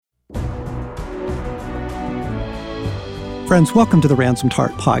Friends, welcome to the Ransomed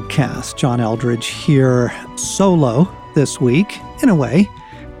Heart Podcast. John Eldredge here, solo this week, in a way.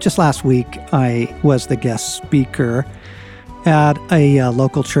 Just last week, I was the guest speaker at a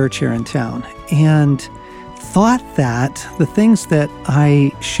local church here in town and thought that the things that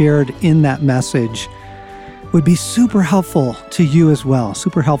I shared in that message would be super helpful to you as well,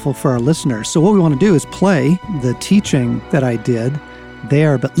 super helpful for our listeners. So what we want to do is play the teaching that I did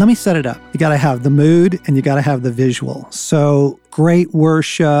there, but let me set it up. You got to have the mood and you got to have the visual. So great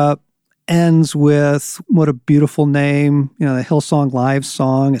worship ends with what a beautiful name, the Hillsong Live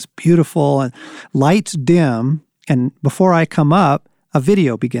song is beautiful and lights dim. And before I come up, a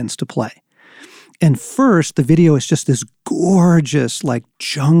video begins to play. And first, the video is just this gorgeous,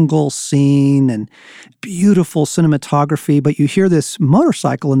 jungle scene and beautiful cinematography, but you hear this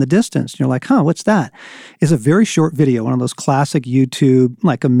motorcycle in the distance, and you're like, what's that? It's a very short video, one of those classic YouTube,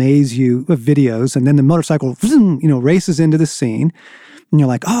 amaze you videos, and then the motorcycle, races into the scene, and you're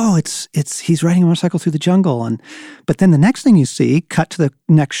like, he's riding a motorcycle through the jungle. But then the next thing you see, cut to the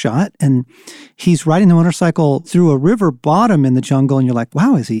next shot, and he's riding the motorcycle through a river bottom in the jungle, and you're like,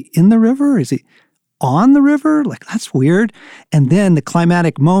 wow, is he in the river? Is he on the river? That's weird. And then the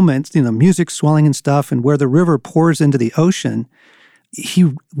climatic moments, music swelling and stuff, and where the river pours into the ocean,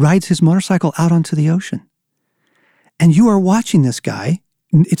 he rides his motorcycle out onto the ocean. And you are watching this guy,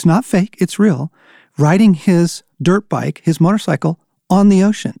 it's not fake, it's real, riding his dirt bike, his motorcycle, on the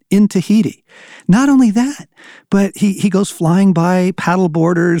ocean in Tahiti. Not only that, but he goes flying by paddle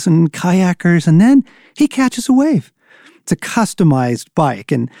boarders and kayakers, and then he catches a wave. It's a customized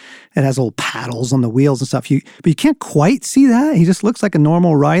bike, and it has little paddles on the wheels and stuff. But you can't quite see that. He just looks like a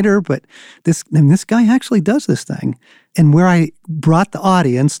normal rider, but this guy actually does this thing. And where I brought the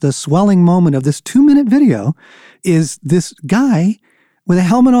audience, the swelling moment of this 2-minute video is this guy with a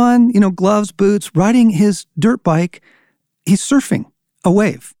helmet on, gloves, boots, riding his dirt bike. He's surfing a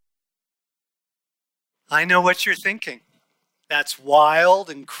wave. I know what you're thinking. That's wild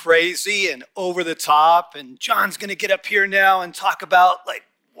and crazy and over the top. And John's going to get up here now and talk about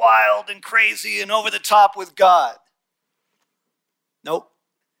wild and crazy and over the top with God. Nope.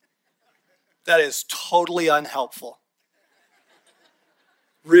 That is totally unhelpful.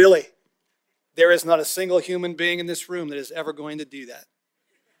 Really. There is not a single human being in this room that is ever going to do that.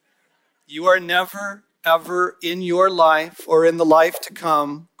 You are never, ever in your life or in the life to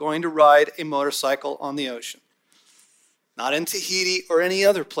come going to ride a motorcycle on the ocean. Not in Tahiti or any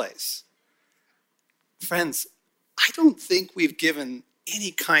other place. Friends, I don't think we've given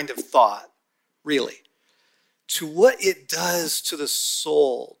any kind of thought, really, to what it does to the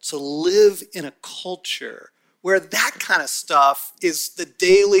soul to live in a culture where that kind of stuff is the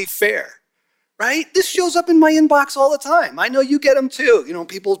daily fare, right? This shows up in my inbox all the time. I know you get them too.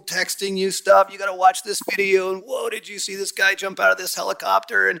 People texting you stuff. You got to watch this video. And whoa, did you see this guy jump out of this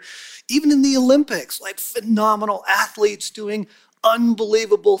helicopter? And even in the Olympics, phenomenal athletes doing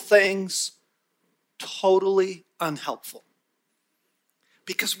unbelievable things, totally unhelpful.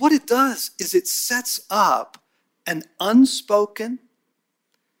 Because what it does is it sets up an unspoken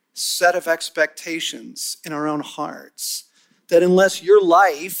set of expectations in our own hearts that unless your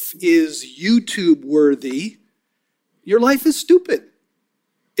life is YouTube worthy, your life is stupid.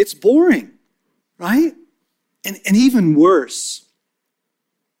 It's boring, right? And even worse,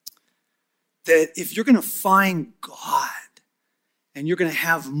 that if you're going to find God and you're going to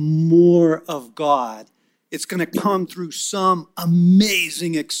have more of God, it's going to come through some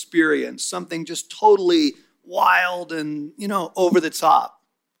amazing experience, something just totally wild and, over the top.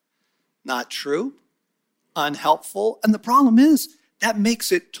 Not true. Unhelpful. And the problem is that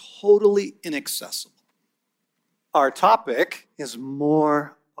makes it totally inaccessible. Our topic is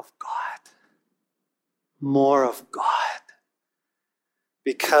more of God. More of God.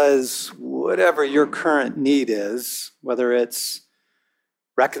 Because whatever your current need is, whether it's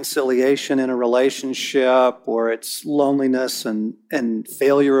reconciliation in a relationship or it's loneliness and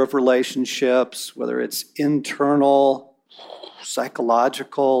failure of relationships, whether it's internal,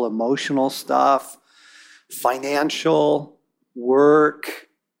 psychological, emotional stuff, financial, work,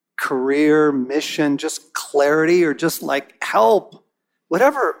 career, mission, just clarity, or just help,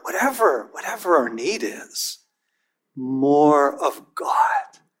 whatever our need is, more of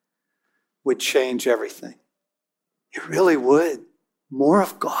God would change everything. It really would. More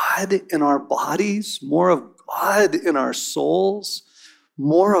of God in our bodies, more of God in our souls,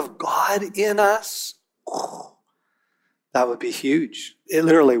 more of God in us. Oh, that would be huge. It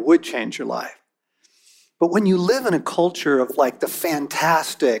literally would change your life. But when you live in a culture of like the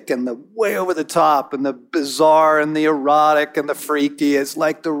fantastic and the way over the top and the bizarre and the erotic and the freaky, it's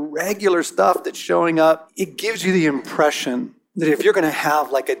like the regular stuff that's showing up, it gives you the impression that if you're going to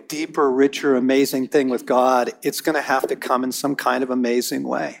have like a deeper, richer, amazing thing with God, it's going to have to come in some kind of amazing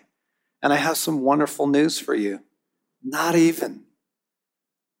way. And I have some wonderful news for you. Not even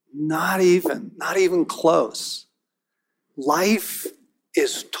close. Life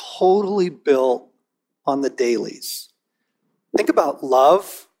is totally built on the dailies. Think about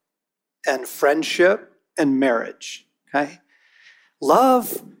love and friendship and marriage, okay?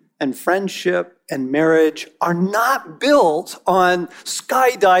 Love and friendship and marriage are not built on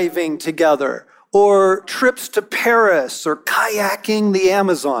skydiving together or trips to Paris or kayaking the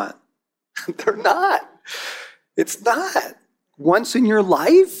Amazon. They're not. It's not. Once in your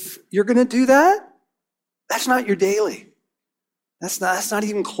life, you're going to do that? That's not your daily. That's not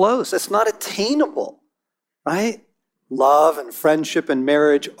even close. That's not attainable. Right? Love and friendship and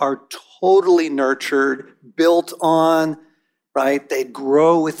marriage are totally nurtured, built on, right? They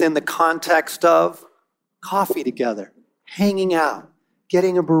grow within the context of coffee together, hanging out,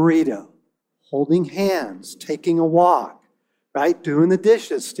 getting a burrito, holding hands, taking a walk, right? Doing the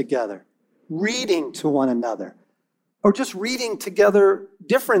dishes together, reading to one another, or just reading together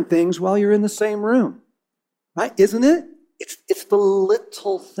different things while you're in the same room, right? Isn't it? It's the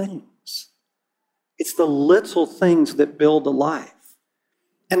little things. It's the little things that build a life.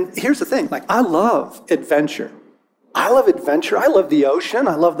 And here's the thing, like I love adventure. I love the ocean.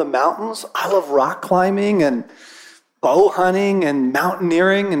 I love the mountains. I love rock climbing and bow hunting and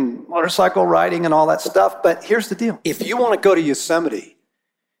mountaineering and motorcycle riding and all that stuff. But here's the deal. If you want to go to Yosemite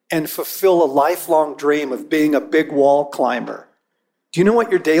and fulfill a lifelong dream of being a big wall climber, do you know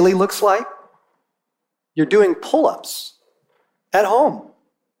what your daily looks like? You're doing pull-ups at home.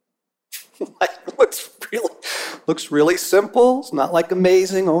 Like, looks really simple. It's not like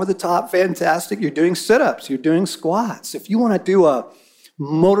amazing, over the top, fantastic. You're doing sit-ups. You're doing squats. If you want to do a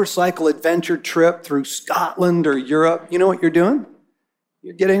motorcycle adventure trip through Scotland or Europe, you know what you're doing?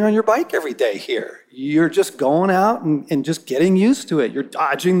 You're getting on your bike every day here. You're just going out and just getting used to it. You're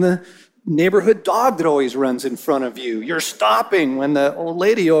dodging the neighborhood dog that always runs in front of you. You're stopping when the old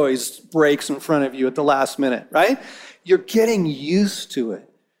lady always brakes in front of you at the last minute, right? You're getting used to it.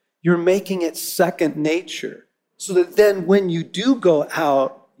 You're making it second nature so that then when you do go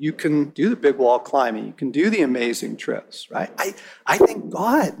out, you can do the big wall climbing. You can do the amazing trips, right? I think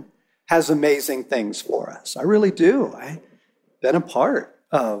God has amazing things for us. I really do. I've been a part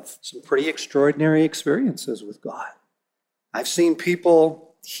of some pretty extraordinary experiences with God. I've seen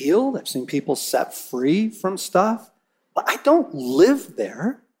people healed. I've seen people set free from stuff. But I don't live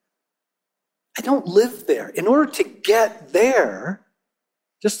there. In order to get there,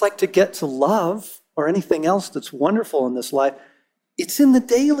 just like to get to love or anything else that's wonderful in this life, it's in the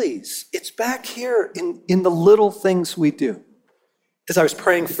dailies. It's back here in the little things we do. As I was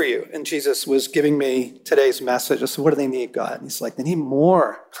praying for you and Jesus was giving me today's message, I said, what do they need, God? And he's like, they need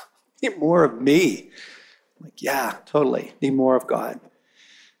more. They need more of me. I'm like, yeah, totally. Need more of God.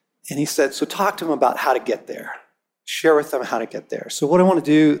 And he said, so talk to them about how to get there. Share with them how to get there. So what I want to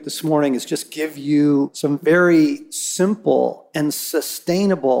do this morning is just give you some very simple and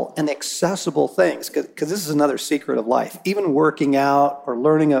sustainable and accessible things, because this is another secret of life. Even working out or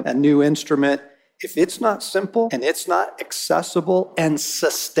learning a new instrument, if it's not simple and it's not accessible and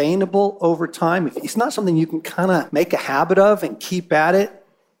sustainable over time, if it's not something you can kind of make a habit of and keep at it,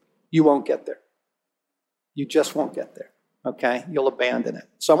 you won't get there. You just won't get there, okay? You'll abandon it.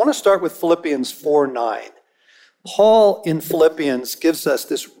 So I want to start with Philippians 4:9. Paul in Philippians gives us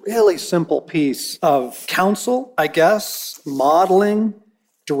this really simple piece of counsel, I guess, modeling,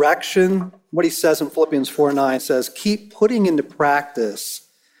 direction. What he says in Philippians 4:9 says, keep putting into practice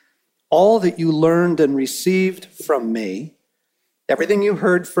all that you learned and received from me, everything you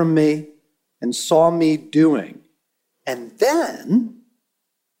heard from me and saw me doing. And then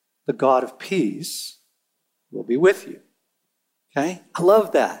the God of peace will be with you. Okay? I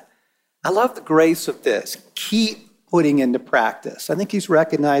love that. I love the grace of this. Keep putting into practice. I think he's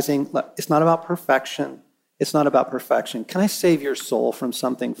recognizing, look, it's not about perfection. It's not about perfection. Can I save your soul from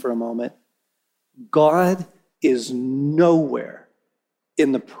something for a moment? God is nowhere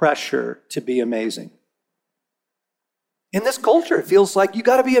in the pressure to be amazing. In this culture, it feels like you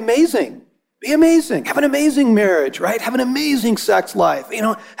got to be amazing. Be amazing. Have an amazing marriage, right? Have an amazing sex life.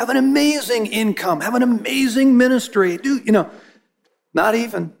 Have an amazing income. Have an amazing ministry. Not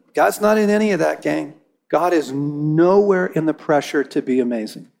even. God's not in any of that, gang. God is nowhere in the pressure to be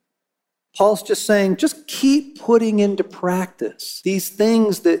amazing. Paul's just saying, just keep putting into practice these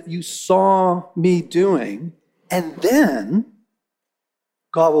things that you saw me doing, and then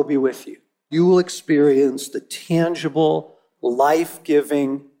God will be with you. You will experience the tangible,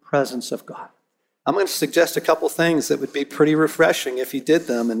 life-giving presence of God. I'm going to suggest a couple things that would be pretty refreshing if you did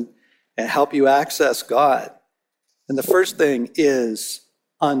them and help you access God. And the first thing is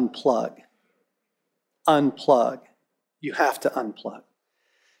unplug. Unplug. You have to unplug.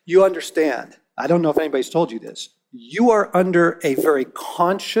 You understand, I don't know if anybody's told you this, you are under a very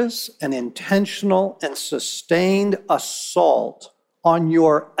conscious and intentional and sustained assault on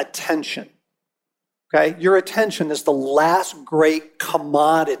your attention. Okay? Your attention is the last great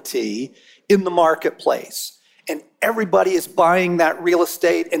commodity in the marketplace. And everybody is buying that real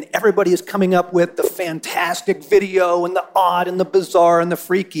estate, and everybody is coming up with the fantastic video and the odd and the bizarre and the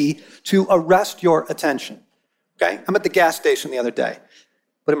freaky to arrest your attention. Okay? I'm at the gas station the other day.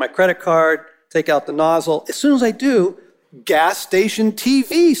 Put in my credit card, take out the nozzle. As soon as I do, gas station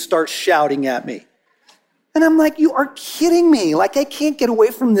TV starts shouting at me. And I'm like, you are kidding me. Like, I can't get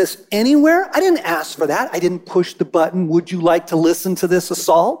away from this anywhere. I didn't ask for that. I didn't push the button. Would you like to listen to this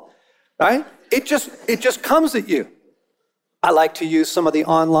assault? Right? It just comes at you. I like to use some of the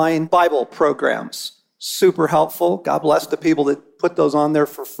online Bible programs. Super helpful. God bless the people that put those on there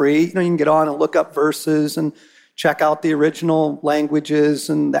for free. You can get on and look up verses and check out the original languages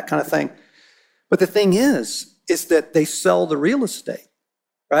and that kind of thing. But the thing is that they sell the real estate,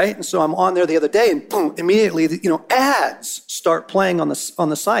 right? And so I'm on there the other day, and boom, immediately, ads start playing on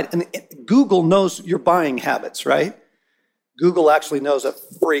the side. And Google knows your buying habits, right? Google actually knows a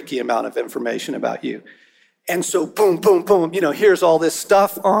freaky amount of information about you. And so boom, boom, boom, here's all this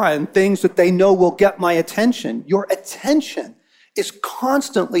stuff on things that they know will get my attention. Your attention is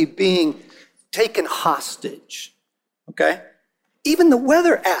constantly being taken hostage, okay? Even the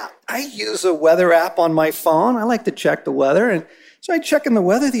weather app. I use a weather app on my phone. I like to check the weather. And so I checked in the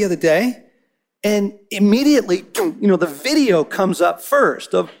weather the other day, and immediately, the video comes up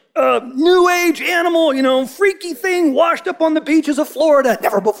first of a new age animal, freaky thing washed up on the beaches of Florida,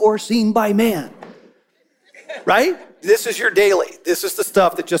 never before seen by man, right? This is your daily. This is the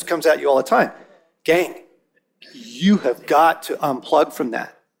stuff that just comes at you all the time. Gang, you have got to unplug from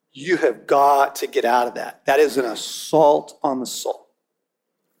that. You have got to get out of that. That is an assault on the soul.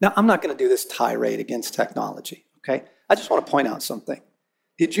 Now, I'm not going to do this tirade against technology, okay? I just want to point out something.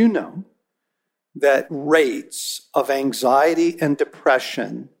 Did you know that rates of anxiety and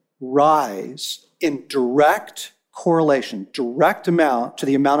depression rise in direct correlation, direct amount to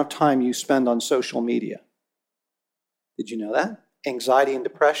the amount of time you spend on social media? Did you know that? Anxiety and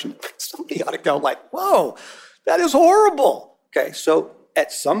depression. Somebody ought to go like, whoa, that is horrible. Okay, so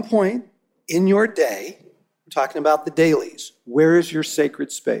at some point in your day, we're talking about the dailies, where is your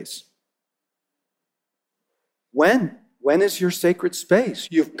sacred space? When is your sacred space?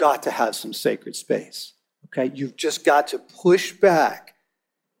 You've got to have some sacred space, okay? You've just got to push back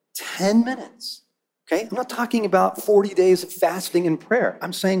 10 minutes, okay? I'm not talking about 40 days of fasting and prayer.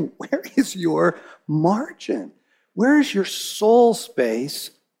 I'm saying, where is your margin? Where is your soul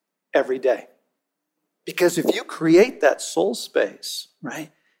space every day? Because if you create that soul space, right,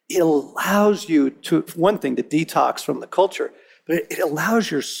 it allows you to, one thing, to detox from the culture, but it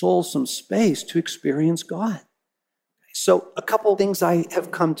allows your soul some space to experience God. So a couple things I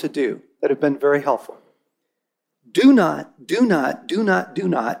have come to do that have been very helpful. Do not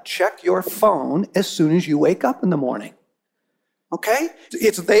check your phone as soon as you wake up in the morning. Okay?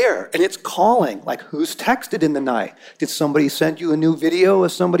 It's there and it's calling. Like, who's texted in the night? Did somebody send you a new video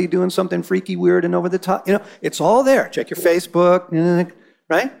of somebody doing something freaky, weird, and over the top? It's all there. Check your Facebook,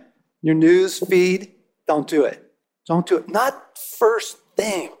 right? Your news feed. Don't do it. Don't do it. Not first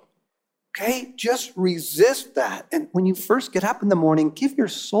thing. Okay? Just resist that. And when you first get up in the morning, give your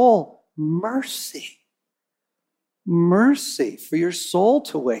soul mercy. Mercy for your soul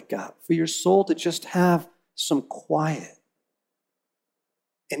to wake up, for your soul to just have some quiet.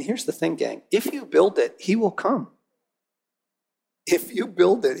 And here's the thing, gang. If you build it, he will come. If you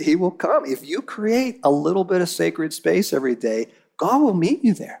build it, he will come. If you create a little bit of sacred space every day, God will meet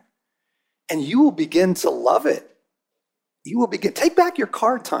you there. And you will begin to love it. Take back your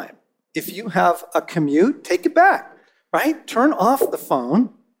car time. If you have a commute, take it back, right? Turn off the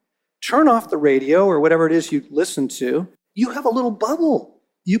phone. Turn off the radio or whatever it is you listen to. You have a little bubble.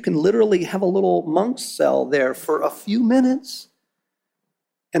 You can literally have a little monk's cell there for a few minutes.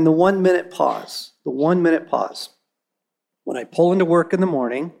 And the 1 minute pause, When I pull into work in the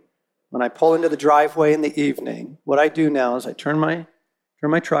morning, when I pull into the driveway in the evening, what I do now is I turn my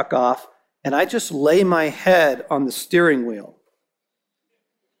truck off and I just lay my head on the steering wheel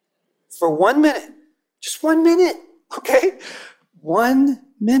for 1 minute, just 1 minute, okay? 1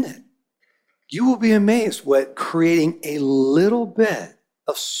 minute. You will be amazed what creating a little bit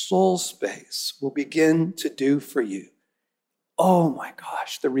of soul space will begin to do for you. Oh my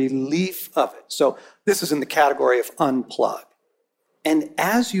gosh, the relief of it. So this is in the category of unplug. And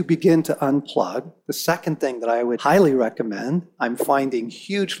as you begin to unplug, the second thing that I would highly recommend, I'm finding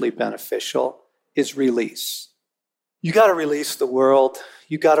hugely beneficial, is release. You got to release the world.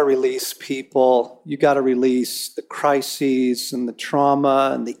 You got to release people. You got to release the crises and the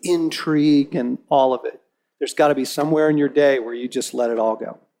trauma and the intrigue and all of it. There's got to be somewhere in your day where you just let it all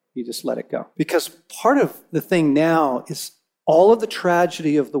go. You just let it go. Because part of the thing now is all of the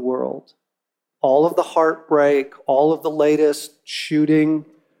tragedy of the world, all of the heartbreak, all of the latest shooting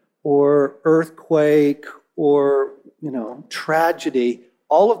or earthquake or, tragedy,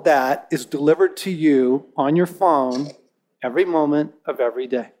 all of that is delivered to you on your phone every moment of every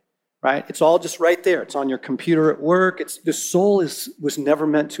day, right? It's all just right there. It's on your computer at work. The soul was never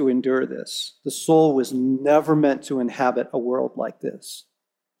meant to endure this. The soul was never meant to inhabit a world like this.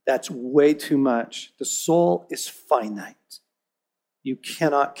 That's way too much. The soul is finite. You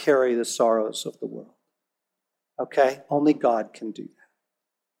cannot carry the sorrows of the world, okay? Only God can do that.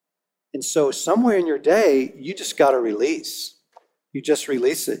 And so somewhere in your day, you just got to release. You just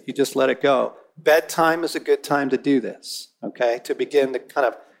release it. You just let it go. Bedtime is a good time to do this, okay? To begin to kind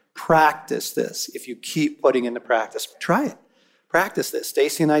of practice this. If you keep putting into practice, try it. Practice this.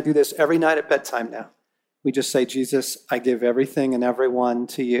 Stacy and I do this every night at bedtime now. We just say, Jesus, I give everything and everyone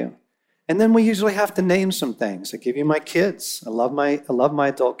to you. And then we usually have to name some things. I give you my kids. I love my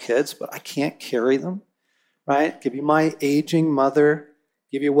adult kids, but I can't carry them, right? Give you my aging mother.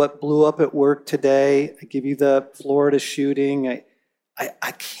 Give you what blew up at work today. I give you the Florida shooting.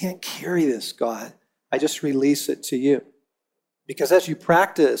 I can't carry this, God. I just release it to you. Because as you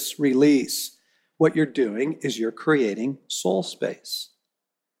practice release, what you're doing is you're creating soul space.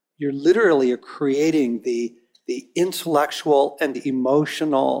 You're literally creating the intellectual and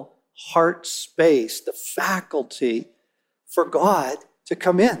emotional heart space, the faculty for God to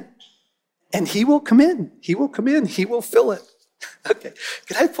come in. And he will come in. He will come in. He will fill it. Okay.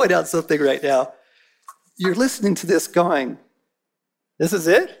 Can I point out something right now? You're listening to this going, this is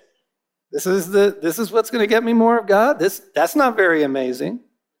it? This is what's going to get me more of God? That's not very amazing.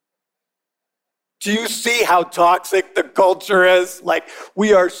 Do you see how toxic the culture is? Like,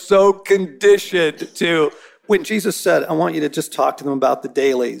 we are so conditioned to, when Jesus said, I want you to just talk to them about the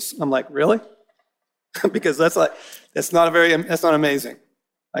dailies. I'm like, really? Because that's not amazing.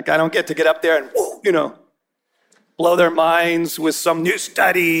 Like, I don't get up there and, blow their minds with some new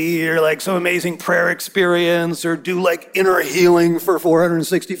study or like some amazing prayer experience or do like inner healing for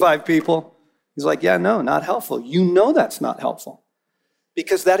 465 people. He's like, yeah, no, not helpful. You know that's not helpful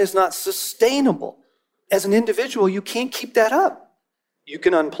because that is not sustainable. As an individual, you can't keep that up. You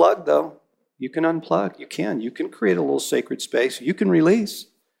can unplug though. You can unplug. You can create a little sacred space. You can release.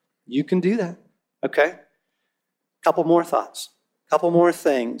 You can do that. Okay? Couple more thoughts. Couple more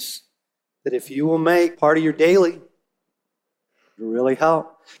things that if you will make part of your daily, it'll really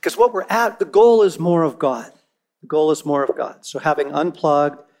help. Because what we're at, the goal is more of God. The goal is more of God. So having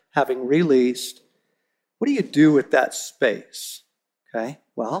unplugged, having released, what do you do with that space? Okay,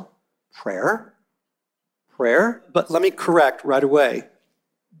 well, prayer. But let me correct right away.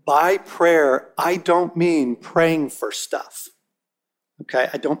 By prayer, I don't mean praying for stuff. Okay,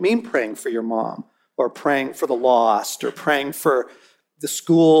 I don't mean praying for your mom or praying for the lost or praying for the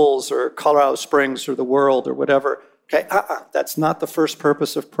schools or Colorado Springs or the world or whatever. Okay, that's not the first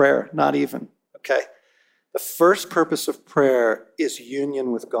purpose of prayer, not even, okay? The first purpose of prayer is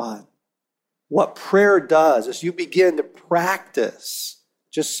union with God. What prayer does is you begin to practice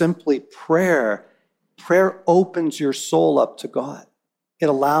just simply prayer. Prayer opens your soul up to God. It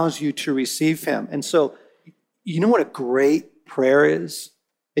allows you to receive him. And so, you know what a great prayer is?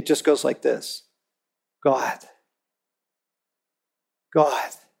 It just goes like this. God.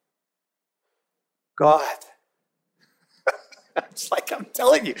 It's like I'm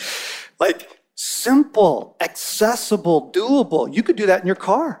telling you, like simple, accessible, doable. You could do that in your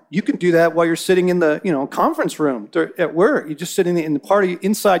car. You can do that while you're sitting in the conference room at work. You're just sitting in the party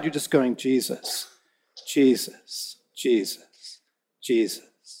inside. You're just going, Jesus, Jesus, Jesus,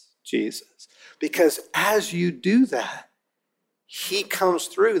 Jesus, Jesus. Because as you do that, he comes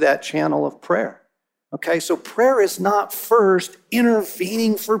through that channel of prayer. Okay, so prayer is not first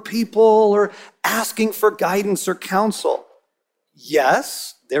intervening for people or asking for guidance or counsel.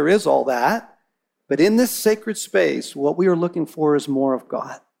 Yes, there is all that. But in this sacred space, what we are looking for is more of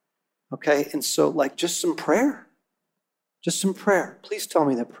God. Okay, and so like just some prayer. Just some prayer. Please tell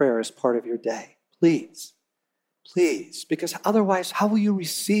me that prayer is part of your day. Please. Please. Because otherwise, how will you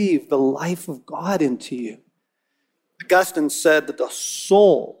receive the life of God into you? Augustine said that the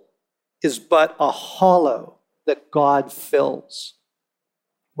soul is but a hollow that God fills.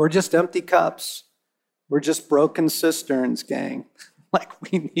 We're just empty cups. We're just broken cisterns, gang. Like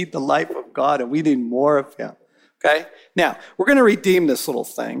we need the life of God and we need more of him. Okay? Now, we're going to redeem this little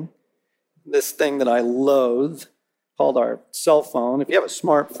thing, this thing that I loathe, called our cell phone. If you have a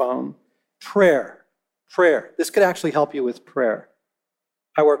smartphone, prayer. This could actually help you with prayer.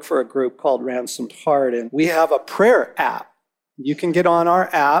 I work for a group called Ransomed Heart, and we have a prayer app. You can get on our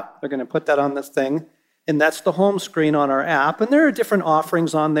app. They're going to put that on this thing, and that's the home screen on our app. And there are different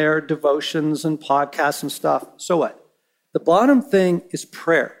offerings on there, devotions and podcasts and stuff. So what? The bottom thing is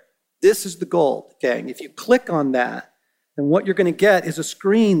prayer. This is the gold, gang. If you click on that, then what you're going to get is a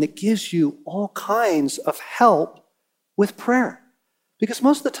screen that gives you all kinds of help with prayer. Because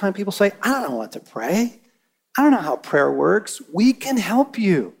most of the time people say, I don't know what to pray. I don't know how prayer works. We can help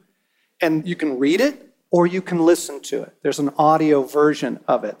you. And you can read it or you can listen to it. There's an audio version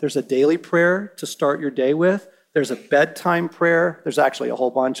of it. There's a daily prayer to start your day with. There's a bedtime prayer. There's actually a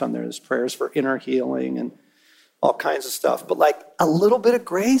whole bunch on there. There's prayers for inner healing and all kinds of stuff. But like a little bit of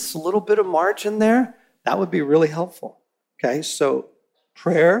grace, a little bit of margin there, that would be really helpful. Okay, so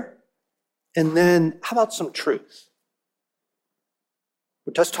prayer, and then how about some truth?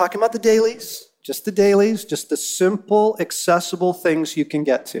 We're just talking about the dailies, just the simple, accessible things you can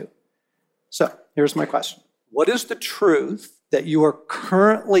get to. So here's my question. What is the truth that you are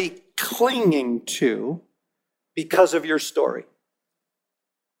currently clinging to because of your story?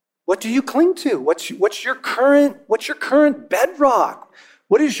 What do you cling to? What's your current bedrock?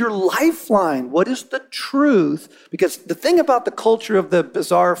 What is your lifeline? What is the truth? Because the thing about the culture of the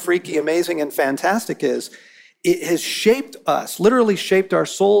bizarre, freaky, amazing, and fantastic is it has shaped us, literally shaped our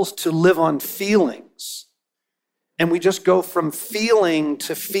souls to live on feelings. And we just go from feeling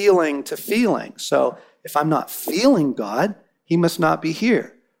to feeling to feeling. So if I'm not feeling God, he must not be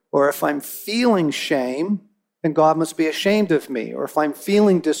here. Or if I'm feeling shame, then God must be ashamed of me. Or if I'm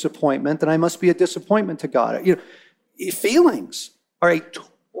feeling disappointment, then I must be a disappointment to God. Feelings are a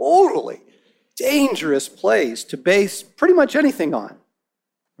totally dangerous place to base pretty much anything on,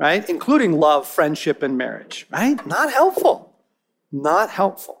 right? Including love, friendship, and marriage, right? Not helpful. Not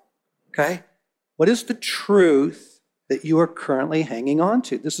helpful, okay? What is the truth that you are currently hanging on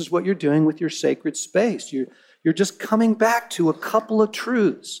to? This is what you're doing with your sacred space. You're just coming back to a couple of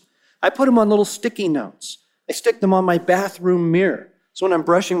truths. I put them on little sticky notes. I stick them on my bathroom mirror. So when I'm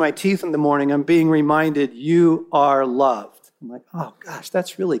brushing my teeth in the morning, I'm being reminded, you are loved. I'm like, oh gosh,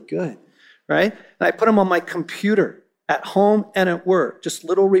 that's really good, right? And I put them on my computer at home and at work, just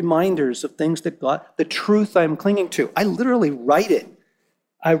little reminders of things that God, the truth I'm clinging to. I literally write it.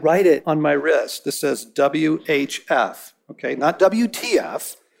 I write it on my wrist. This says WHF, okay? Not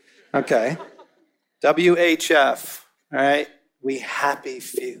WTF, okay? WHF, all right? We happy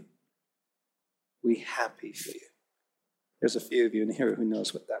few. We happy few. There's a few of you in here who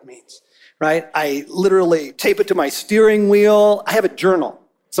knows what that means, right? I literally tape it to my steering wheel. I have a journal.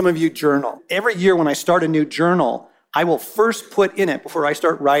 Some of you journal. Every year when I start a new journal, I will first put in it, before I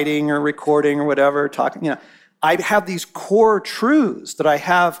start writing or recording or whatever, talking, I have these core truths that I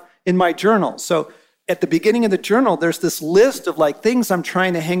have in my journal. So at the beginning of the journal, there's this list of like things I'm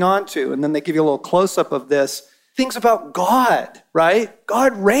trying to hang on to. And then they give you a little close-up of this. Things about God, right?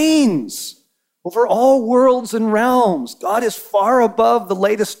 God reigns over all worlds and realms. God is far above the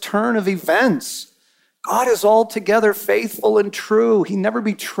latest turn of events. God is altogether faithful and true. He never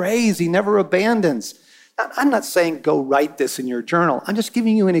betrays. He never abandons. Now, I'm not saying go write this in your journal. I'm just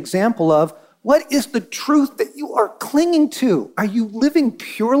giving you an example of what is the truth that you are clinging to. Are you living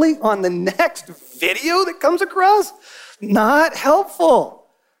purely on the next video that comes across? Not helpful.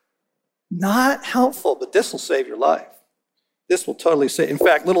 Not helpful, but this will save your life. This will totally save. In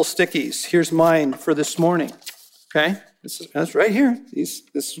fact, little stickies. Here's mine for this morning. Okay? That's right here. This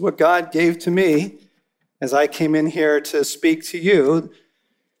is what God gave to me as I came in here to speak to you.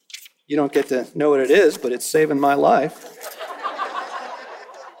 You don't get to know what it is, but it's saving my life.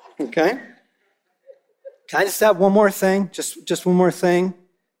 Okay? Can I just have one more thing? Just one more thing.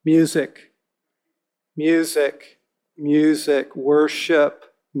 Music. Worship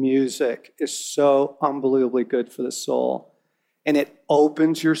music is so unbelievably good for the soul. And it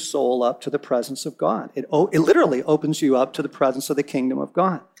opens your soul up to the presence of God. It literally opens you up to the presence of the kingdom of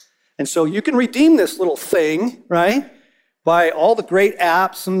God. And so you can redeem this little thing, right? By all the great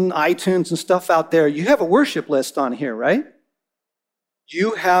apps and iTunes and stuff out there. You have a worship list on here, right?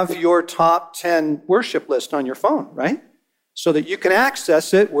 You have your top 10 worship list on your phone, right? so that you can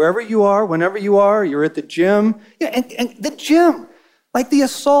access it wherever you are, whenever you are. You're at the gym. Yeah, and the gym, like the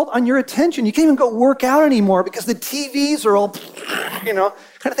assault on your attention. You can't even go work out anymore because the TVs are all, kind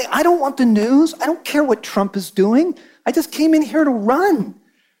of thing. I don't want the news. I don't care what Trump is doing. I just came in here to run,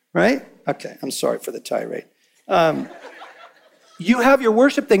 right? Okay, I'm sorry for the tirade. You have your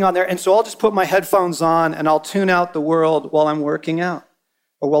worship thing on there, and so I'll just put my headphones on and I'll tune out the world while I'm working out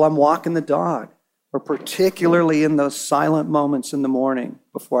or while I'm walking the dog, or particularly in those silent moments in the morning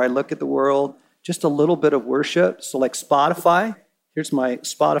before I look at the world, just a little bit of worship. So like Spotify, here's my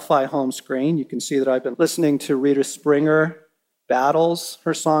Spotify home screen. You can see that I've been listening to Rita Springer, Battles,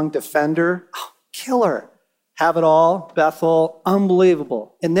 her song Defender. Oh, killer. Have It All, Bethel,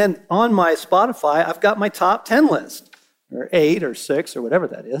 unbelievable. And then on my Spotify, I've got my top 10 list, or 8 or 6 or whatever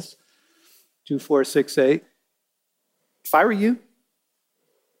that is. 2, 4, 6, 8. If I were you,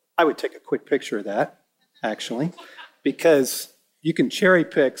 I would take a quick picture of that, actually, because you can cherry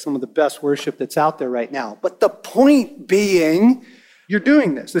pick some of the best worship that's out there right now. But the point being, you're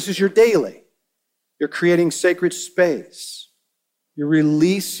doing this. This is your daily. You're creating sacred space. You're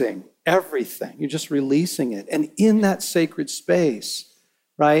releasing everything. You're just releasing it. And in that sacred space,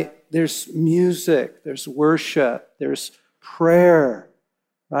 right, there's music, there's worship, there's prayer,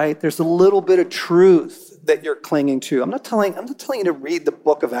 right? There's a little bit of truth that you're clinging to. I'm not telling you to read the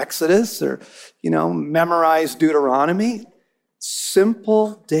book of Exodus or, memorize Deuteronomy.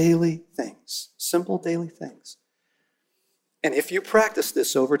 Simple daily things. Simple daily things. And if you practice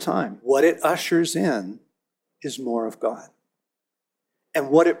this over time, what it ushers in is more of God. And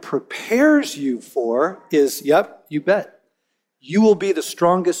what it prepares you for is, yep, you bet, you will be the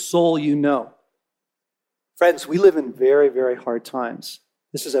strongest soul you know. Friends, we live in very, very hard times.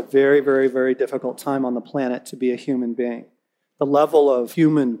 This is a very, very, very difficult time on the planet to be a human being. The level of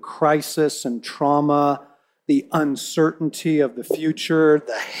human crisis and trauma, the uncertainty of the future,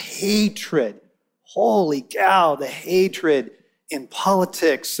 the hatred, holy cow, the hatred in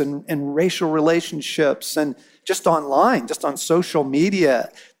politics and racial relationships and just online, just on social media,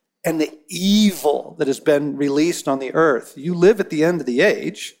 and the evil that has been released on the earth. You live at the end of the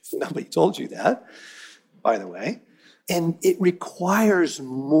age. Nobody told you that, by the way. And it requires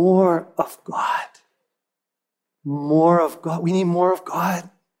more of God. More of God. We need more of God.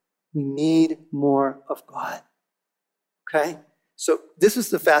 We need more of God. Okay? So this is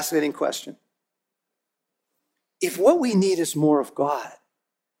the fascinating question. If what we need is more of God,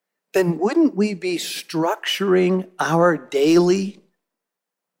 then wouldn't we be structuring our daily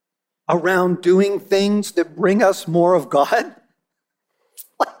around doing things that bring us more of God?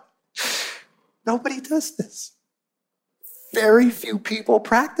 Nobody does this. Very few people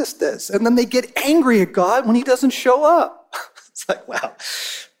practice this. And then they get angry at God when he doesn't show up. It's like, wow,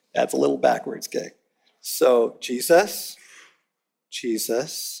 that's a little backwards, okay? So Jesus,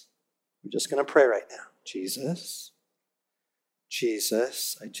 we're just going to pray right now. Jesus,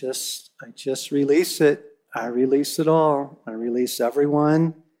 I just release it. I release it all. I release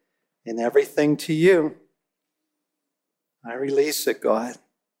everyone and everything to you. I release it, God.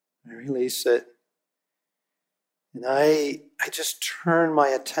 I release it. And I just turn my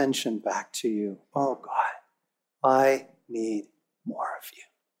attention back to you. Oh, God, I need more of you.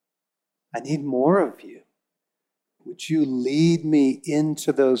 I need more of you. Would you lead me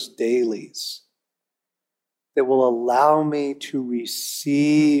into those dailies that will allow me to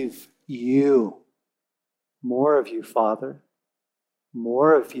receive you? More of you, Father.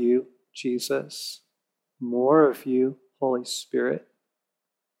 More of you, Jesus. More of you, Holy Spirit.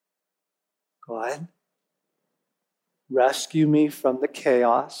 God, rescue me from the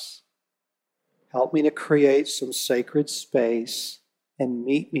chaos. Help me to create some sacred space and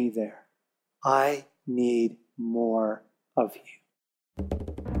meet me there. I need more of you.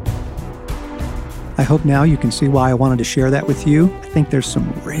 I hope now you can see why I wanted to share that with you. I think there's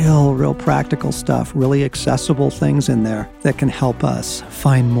some real practical stuff, really accessible things in there that can help us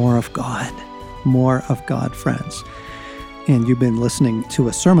find more of God, friends. And you've been listening to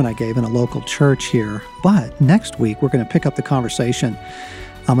a sermon I gave in a local church here. But next week, we're going to pick up the conversation.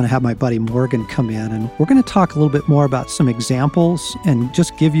 I'm going to have my buddy Morgan come in, and we're going to talk a little bit more about some examples and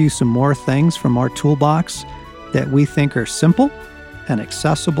just give you some more things from our toolbox that we think are simple and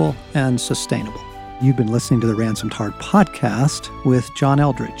accessible and sustainable. You've been listening to the Ransomed Heart podcast with John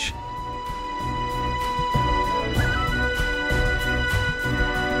Eldredge.